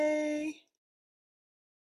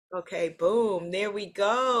Okay, boom. There we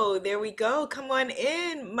go. There we go. Come on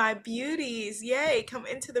in, my beauties. Yay. Come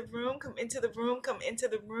into the room. Come into the room. Come into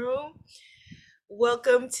the room.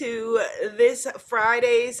 Welcome to this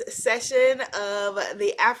Friday's session of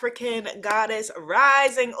the African Goddess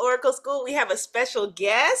Rising Oracle School. We have a special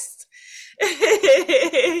guest who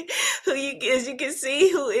as you can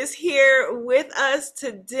see, who is here with us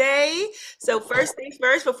today. So first things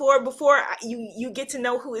first, before you get to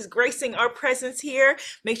know who is gracing our presence here,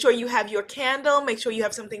 make sure you have your candle. Make sure you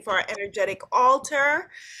have something for our energetic altar.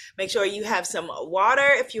 Make sure you have some water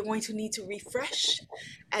if you're going to need to refresh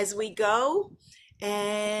as we go.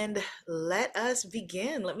 And let us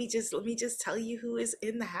begin. Let me just tell you who is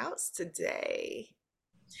in the house today.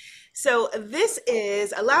 So this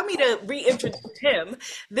is, allow me to reintroduce him.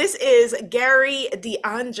 This is Gary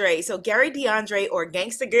DeAndre. So Gary DeAndre, or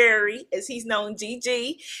Gangsta Gurry, as he's known,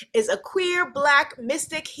 GG, is a queer Black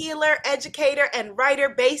mystic healer, educator, and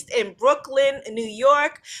writer based in Brooklyn, New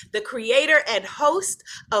York, the creator and host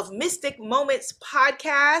of Mystic Moments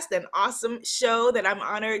podcast, an awesome show that I'm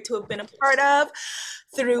honored to have been a part of.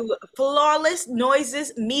 Through Flawless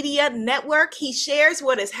Noises Media Network, he shares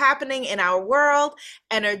what is happening in our world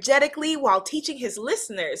energetically while teaching his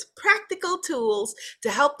listeners practical tools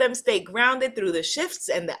to help them stay grounded through the shifts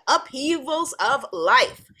and the upheavals of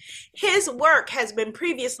life. His work has been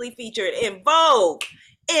previously featured in Vogue,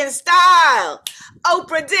 InStyle,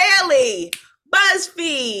 Oprah Daily,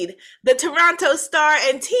 BuzzFeed, the Toronto Star,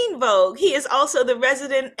 and Teen Vogue. He is also the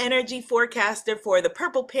resident energy forecaster for the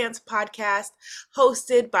Purple Pants podcast,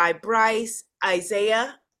 hosted by Brice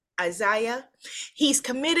Izyah. He's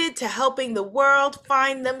committed to helping the world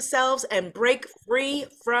find themselves and break free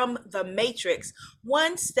from the matrix,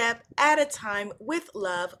 one step at a time, with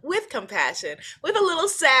love, with compassion, with a little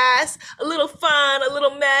sass, a little fun, a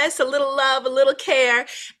little mess, a little love, a little care.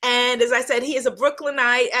 And as I said, he is a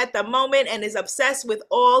Brooklynite at the moment and is obsessed with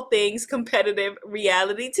all things competitive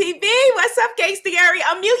reality TV. What's up, Gangsta Gurry?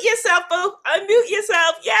 Unmute yourself, boo. Unmute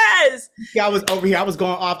yourself. Yes. Yeah, I was over here. I was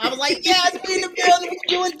going off. I was like, yes, we in the building.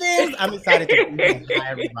 We're doing this. I'm excited to be here. Hi,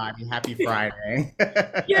 everybody. Happy Friday.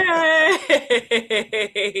 Yay!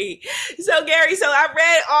 So Gary, so I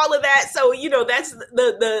read all of that. So that's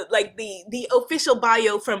the official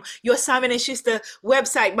bio from your Simon and Schuster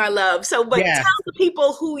website, my love. So, but tell Yes, the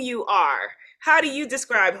people who you are. How do you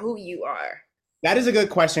describe who you are? that is a good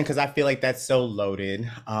question because I feel like that's so loaded.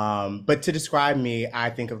 But to describe me, I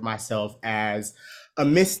think of myself as a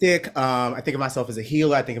mystic. I think of myself as a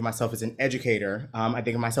healer. I think of myself as an educator. I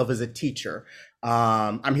think of myself as a teacher.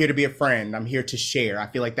 I'm here to be a friend. I'm here to share. I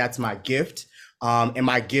feel like that's my gift. And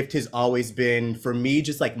my gift has always been for me,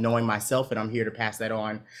 just like knowing myself, and I'm here to pass that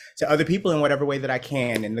on to other people in whatever way that I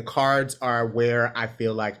can. And the cards are where I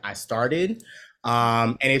feel like I started.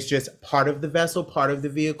 And it's just part of the vessel, part of the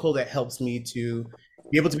vehicle that helps me to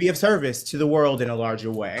be able to be of service to the world in a larger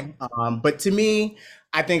way. But to me,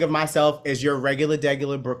 I think of myself as your regular,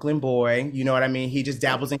 degular Brooklyn boy. You know what I mean? He just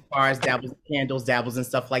dabbles in cars, dabbles in candles, dabbles in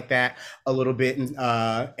stuff like that a little bit,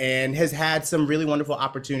 and has had some really wonderful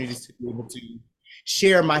opportunities to be able to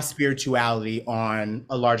share my spirituality on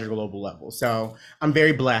a larger global level. So I'm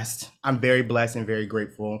very blessed. I'm very blessed and very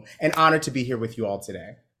grateful and honored to be here with you all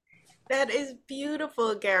today. That is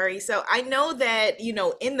beautiful, Gary. So I know that,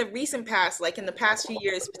 in the recent past, like in the past few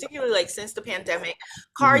years, particularly like since the pandemic,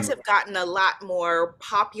 cards Mhm. have gotten a lot more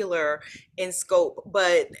popular in scope.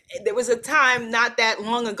 But there was a time not that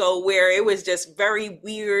long ago where it was just very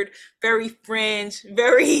weird, very fringe,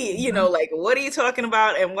 very, like, what are you talking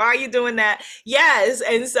about? And why are you doing that? Yes.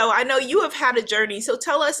 And so I know you have had a journey. So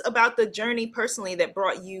tell us about the journey personally that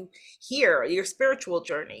brought you here, your spiritual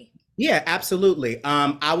journey. Yeah, absolutely.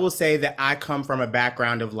 I will say that I come from a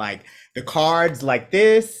background of like the cards like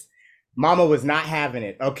this. Mama was not having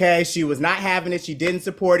it. Okay. She was not having it. She didn't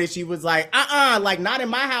support it. She was like, like not in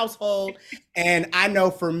my household. And I know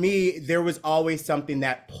for me, there was always something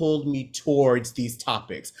that pulled me towards these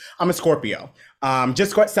topics. I'm a Scorpio.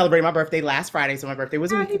 Just celebrated my birthday last Friday. So my birthday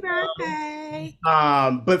was a week Happy ago. birthday.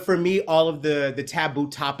 But for me, all of the taboo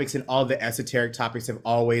topics and all the esoteric topics have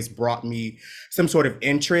always brought me some sort of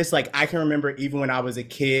interest. Like I can remember even when I was a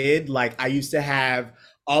kid, like I used to have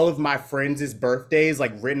all of my friends' birthdays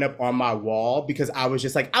like written up on my wall because I was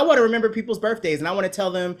just like, I want to remember people's birthdays and I want to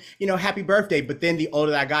tell them, happy birthday. But then the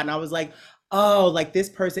older I got, and I was like, oh, like this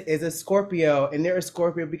person is a Scorpio and they're a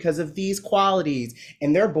Scorpio because of these qualities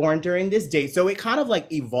and they're born during this date. So it kind of like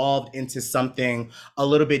evolved into something a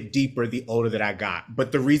little bit deeper the older that I got.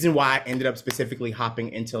 But the reason why I ended up specifically hopping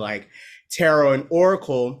into like tarot and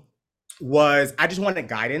oracle was I just wanted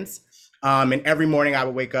guidance. And every morning I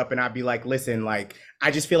would wake up and I'd be like, listen, like I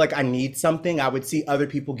just feel like I need something. I would see other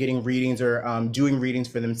people getting readings or doing readings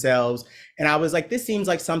for themselves. And I was like, this seems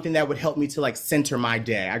like something that would help me to like center my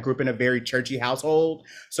day. I grew up in a very churchy household.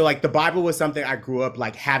 So like the Bible was something I grew up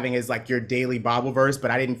like having as like your daily Bible verse, but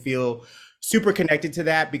I didn't feel super connected to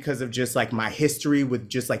that because of just like my history with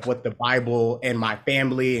just like what the Bible and my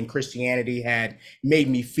family and Christianity had made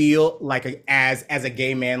me feel like as a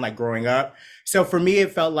gay man like growing up. So for me it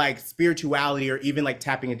felt like spirituality or even like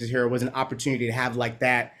tapping into tarot was an opportunity to have like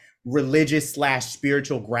that religious slash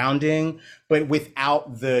spiritual grounding, but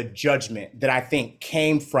without the judgment that I think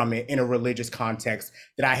came from it in a religious context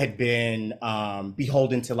that I had been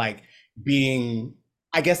beholden to like being,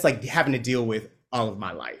 I guess, like having to deal with all of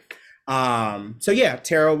my life. So yeah,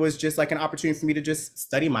 tarot was just like an opportunity for me to just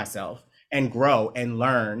study myself and grow and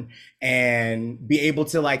learn and be able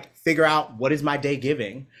to like figure out what is my day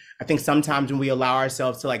giving. I think sometimes when we allow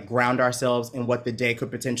ourselves to like ground ourselves in what the day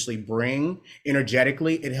could potentially bring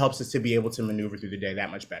energetically, it helps us to be able to maneuver through the day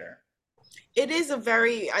that much better. It is a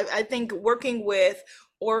very, I think working with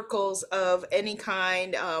oracles of any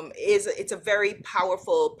kind it's a very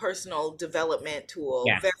powerful personal development tool.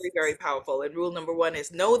 Yes. Very, very powerful. And rule number one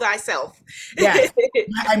is know thyself. Yes.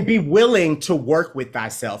 And be willing to work with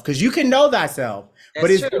thyself because you can know thyself, but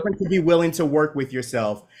That's it's true. different to be willing to work with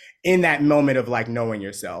yourself in that moment of like knowing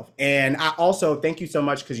yourself. And I also thank you so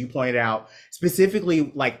much because you pointed out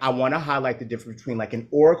specifically, like, I want to highlight the difference between like an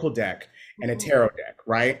oracle deck and a Mhm. tarot deck,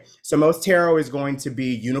 right? So most tarot is going to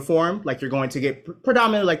be uniform, like you're going to get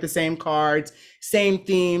predominantly like the same cards, same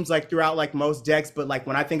themes, like throughout like most decks. But like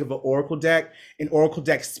when I think of an oracle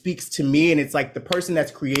deck speaks to me, and it's like the person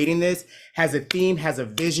that's creating this has a theme, has a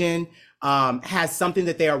vision, has something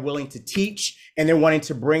that they are willing to teach, and they're wanting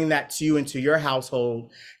to bring that to you into your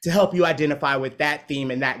household to help you identify with that theme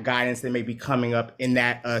and that guidance that may be coming up in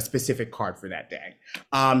that specific card for that day.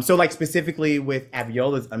 So like specifically with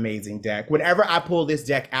Aviola's amazing deck, whenever I pull this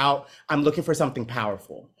deck out, I'm looking for something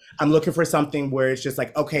powerful. I'm looking for something where it's just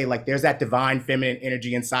like, okay, like there's that divine feminine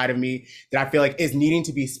energy inside of me that I feel like is needing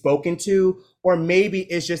to be spoken to, or maybe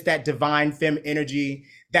it's just that divine fem energy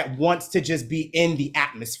that wants to just be in the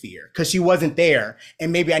atmosphere because she wasn't there.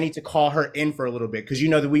 And maybe I need to call her in for a little bit because you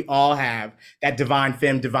know that we all have that divine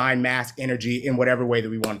fem, divine mask energy in whatever way that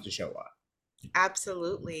we want it to show up.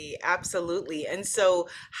 Absolutely, absolutely. And so,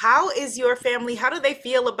 how is your family? How do they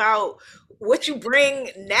feel about what you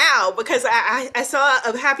bring now? Because I saw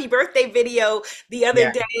a happy birthday video the other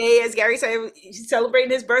Yeah. day, as Gary said, he's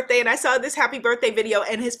celebrating his birthday, and I saw this happy birthday video,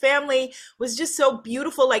 and his family was just so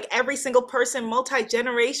beautiful. Like every single person,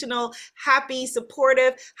 multi-generational, happy,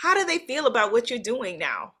 supportive. How do they feel about what you're doing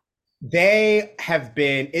now?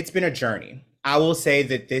 It's been a journey. I will say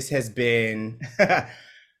that this has been,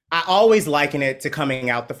 I always liken it to coming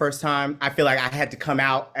out the first time. I feel like I had to come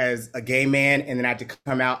out as a gay man and then I had to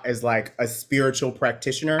come out as like a spiritual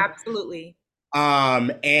practitioner. Absolutely.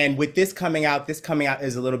 And with this coming out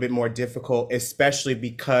is a little bit more difficult, especially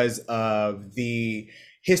because of the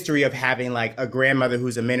history of having like a grandmother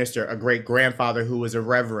who's a minister, a great grandfather who was a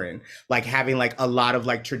reverend, like having like a lot of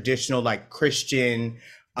like traditional like Christian,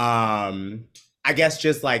 I guess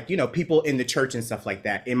just like, you know, people in the church and stuff like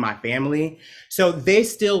that in my family. So they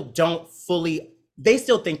still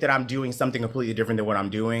think that I'm doing something completely different than what I'm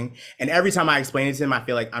doing. And every time I explain it to them, I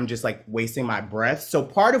feel like I'm just like wasting my breath. So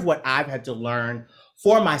part of what I've had to learn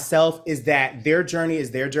for myself is that their journey is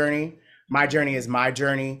their journey. My journey is my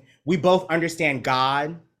journey. We both understand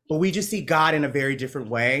God, but we just see God in a very different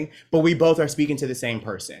way. But we both are speaking to the same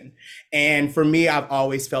person. And for me, I've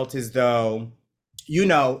always felt as though, you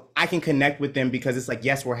know, I can connect with them because it's like,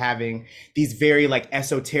 yes, we're having these very like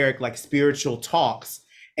esoteric, like spiritual talks.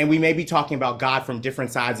 And we may be talking about God from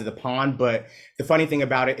different sides of the pond. But the funny thing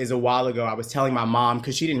about it is a while ago, I was telling my mom,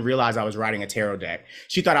 because she didn't realize I was writing a tarot deck.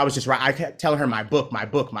 She thought I was just right. I kept telling her my book, my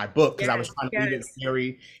book, my book, because I was Yes, trying to leave it yes,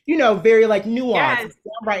 very, you know, very like nuanced. yes.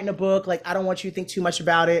 I'm writing a book. Like, I don't want you to think too much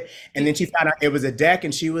about it. And then she found out it was a deck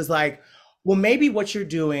and she was like, well, maybe what you're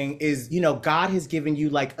doing is, you know, God has given you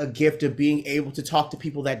like a gift of being able to talk to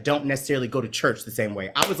people that don't necessarily go to church the same way.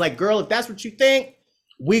 I was like, girl, if that's what you think,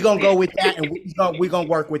 we gonna go with that and we gonna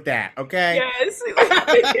work with that. Okay. Yes. You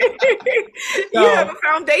have So a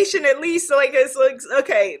foundation at least, so like it's like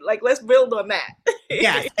okay, like let's build on that.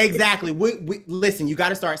 yes, exactly. We listen, you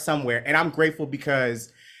gotta start somewhere. And I'm grateful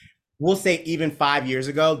because we'll say even 5 years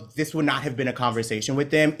ago, this would not have been a conversation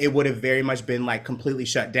with them. It would have very much been like completely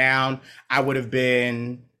shut down. I would have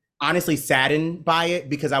been honestly saddened by it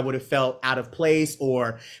because I would have felt out of place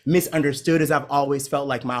or misunderstood as I've always felt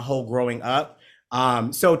like my whole growing up.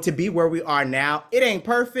 So to be where we are now, it ain't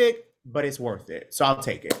perfect, but it's worth it. So I'll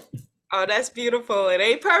take it. Oh, that's beautiful. It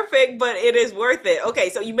ain't perfect, but it is worth it. Okay,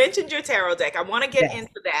 so you mentioned your tarot deck. I want to get Yes.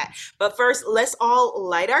 into that. But first, let's all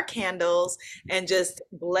light our candles and just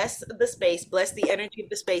bless the space, bless the energy of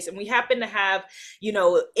the space. And we happen to have,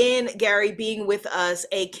 in Gary being with us,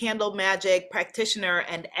 a candle magic practitioner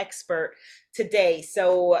and expert today.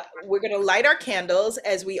 So we're going to light our candles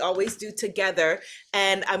as we always do together.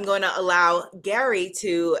 And I'm going to allow Gary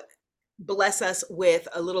to bless us with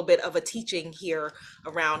a little bit of a teaching here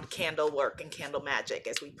around candle work and candle magic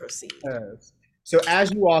as we proceed. Yes. So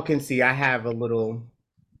as you all can see, I have a little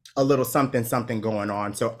something something going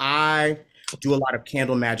on. So I do a lot of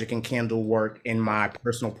candle magic and candle work in my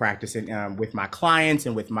personal practice and with my clients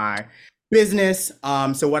and with my business.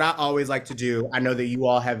 So what I always like to do, I know that you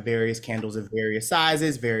all have various candles of various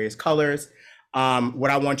sizes, various colors.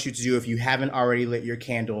 What I want you to do, if you haven't already lit your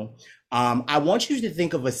candle, I want you to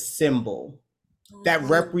think of a symbol that Mhm.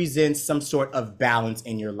 represents some sort of balance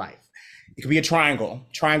in your life. It could be a triangle.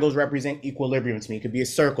 Triangles represent equilibrium to me. It could be a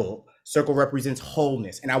circle. Circle represents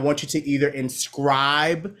wholeness. And I want you to either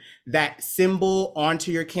inscribe that symbol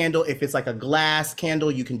onto your candle. If it's like a glass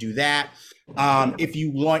candle, you can do that. If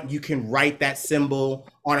you want, you can write that symbol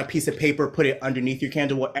on a piece of paper, put it underneath your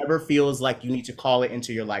candle, whatever feels like you need to call it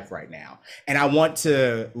into your life right now. And I want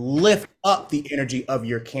to lift up the energy of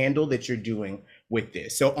your candle that you're doing with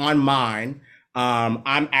this. So on mine,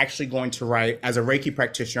 I'm actually going to write, as a Reiki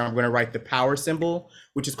practitioner, I'm going to write the power symbol,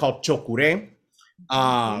 which is called chokure.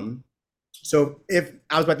 Um, so if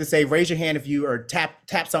I was about to say, raise your hand if you or tap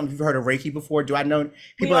something. If you've heard of Reiki before, do I know We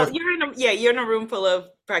people that all are? you're in a room full of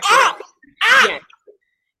practitioners. Ah, ah, Yeah.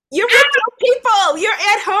 You're with your people. You're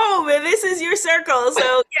at home and this is your circle.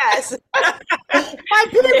 So yes. my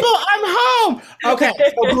people, I'm home. Okay,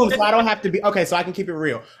 so boom. So I don't have to be. Okay, so I can keep it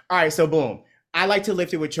real. All right, so boom. I like to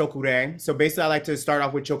lift it with chokure. So basically, I like to start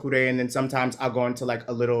off with chokure, and then sometimes I'll go into like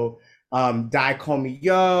a little dai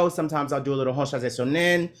komi. Sometimes I'll do a little honshaze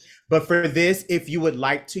shonen. But for this, if you would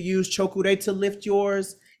like to use chokure to lift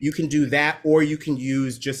yours, you can do that, or you can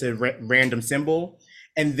use just a random symbol.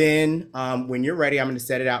 And then when you're ready, I'm going to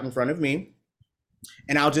set it out in front of me.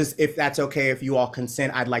 And I'll just, if that's okay, if you all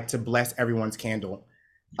consent, I'd like to bless everyone's candle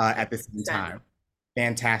at the same Send. time.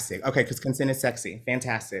 Fantastic. Okay, because consent is sexy.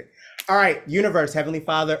 Fantastic. All right, universe, Heavenly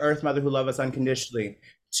Father, Earth Mother who love us unconditionally.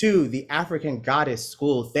 To the African Goddess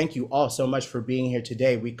School, thank you all so much for being here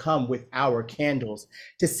today. We come with our candles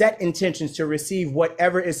to set intentions to receive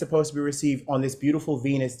whatever is supposed to be received on this beautiful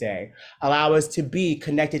Venus day. Allow us to be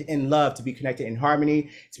connected in love, to be connected in harmony,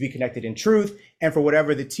 to be connected in truth, and for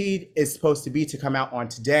whatever the tea is supposed to be to come out on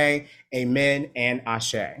today. Amen and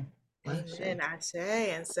ashe. Amen. I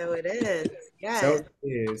say, and so it is. So Yes. it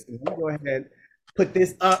is. Let me go ahead, put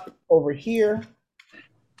this up over here.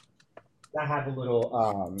 I have a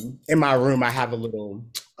little in my room. I have a little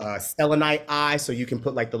selenite eye, so you can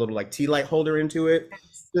put like the little like tea light holder into it.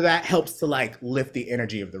 So that helps to like lift the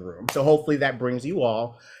energy of the room. So hopefully that brings you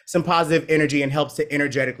all some positive energy and helps to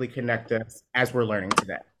energetically connect us as we're learning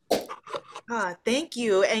today. Ah, thank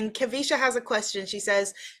you. And Kavisha has a question. She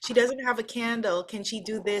says she doesn't have a candle. Can she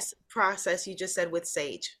do this process you just said with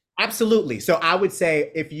sage? Absolutely. So I would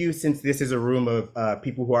say if you, since this is a room of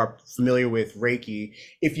people who are familiar with Reiki,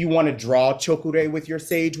 if you want to draw chokure with your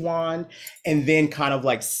sage wand and then kind of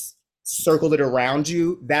like circle it around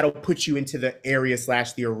you, that'll put you into the area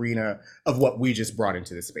slash the arena of what we just brought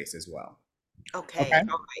into the space as well. Okay. Okay.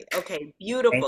 All right. Okay. Beautiful. Thank